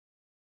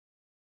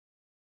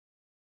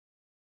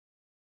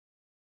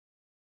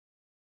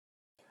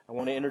I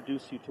want to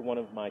introduce you to one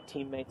of my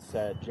teammates,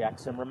 Jack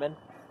Zimmerman,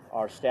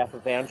 our staff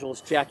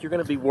evangelist. Jack, you're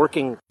going to be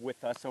working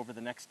with us over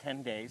the next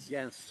 10 days.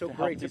 Yes, so to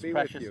great help to these be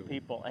precious with you.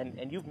 people.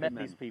 And you've met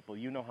Amen. these people.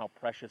 You know how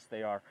precious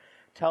they are.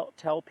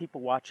 Tell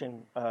people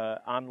watching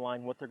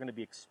online what they're going to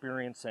be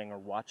experiencing or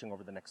watching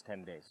over the next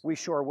 10 days. We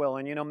sure will.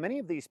 And you know, many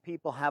of these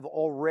people have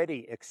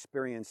already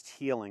experienced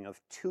healing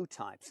of two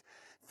types.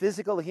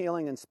 Physical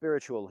healing and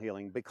spiritual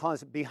healing,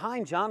 because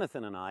behind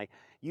Jonathan and I,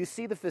 you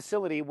see the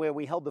facility where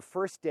we held the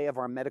first day of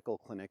our medical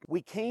clinic.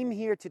 We came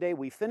here today,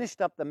 we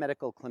finished up the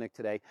medical clinic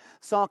today,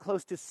 saw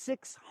close to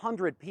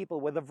 600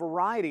 people with a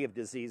variety of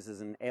diseases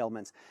and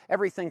ailments,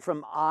 everything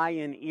from eye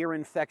and ear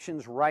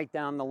infections right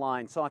down the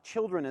line. Saw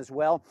children as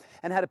well,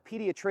 and had a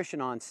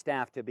pediatrician on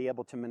staff to be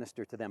able to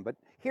minister to them. But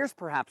here's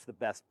perhaps the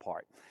best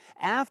part.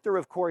 After,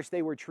 of course,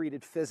 they were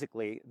treated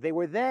physically, they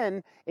were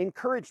then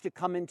encouraged to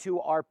come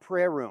into our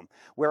prayer room,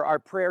 where our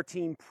prayer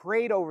team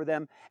prayed over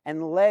them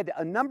and led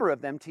a number of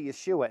them to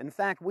Yeshua. In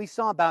fact, we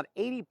saw about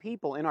 80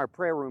 people in our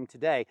prayer room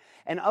today,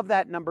 and of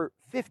that number,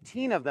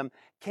 15 of them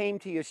came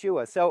to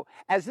Yeshua. So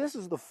as this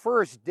is the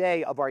first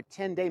day of our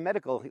 10-day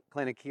medical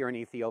clinic here in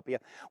Ethiopia,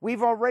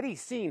 we've already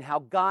seen how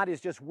God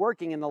is just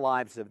working in the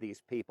lives of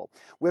these people.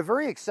 We're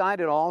very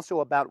excited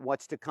also about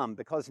what's to come,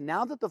 because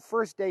now that the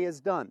first day is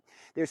done,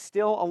 there's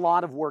still a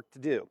lot of work to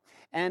do.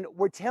 And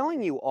we're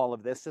telling you all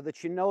of this so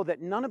that you know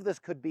that none of this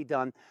could be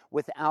done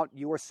without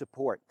your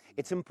support.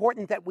 It's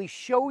important that we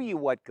show you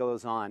what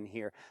goes on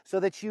here so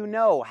that you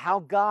know how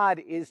God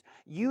is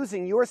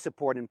using your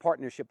support in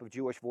partnership of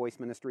Jewish Voice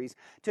Ministries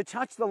to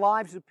touch the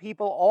lives of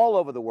people all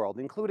over the world,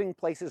 including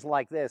places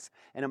like this,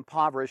 an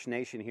impoverished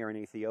nation here in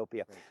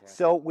Ethiopia.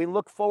 So we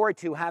look forward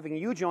to having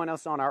you join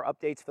us on our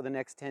updates for the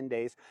next 10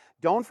 days.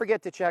 Don't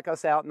forget to check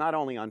us out not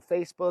only on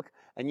Facebook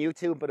and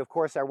YouTube, but of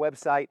course our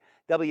website,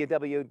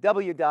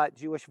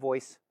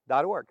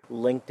 www.jewishvoice.org.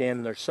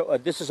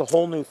 LinkedIn. This is a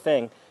whole new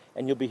thing,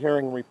 and you'll be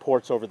hearing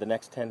reports over the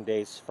next 10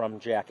 days from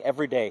Jack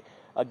every day.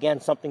 Again,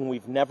 something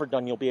we've never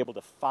done. You'll be able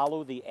to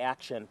follow the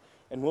action,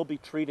 and we'll be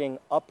treating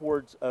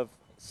upwards of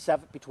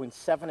between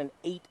 7,000 and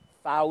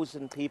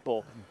 8,000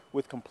 people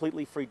with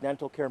completely free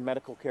dental care,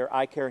 medical care,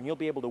 eye care, and you'll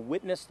be able to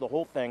witness the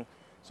whole thing.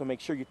 So make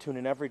sure you tune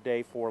in every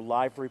day for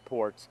live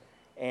reports,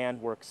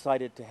 and we're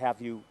excited to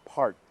have you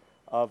part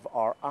of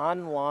our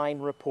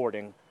online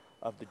reporting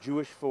of the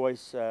Jewish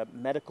Voice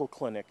Medical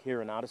Clinic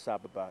here in Addis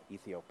Ababa,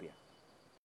 Ethiopia.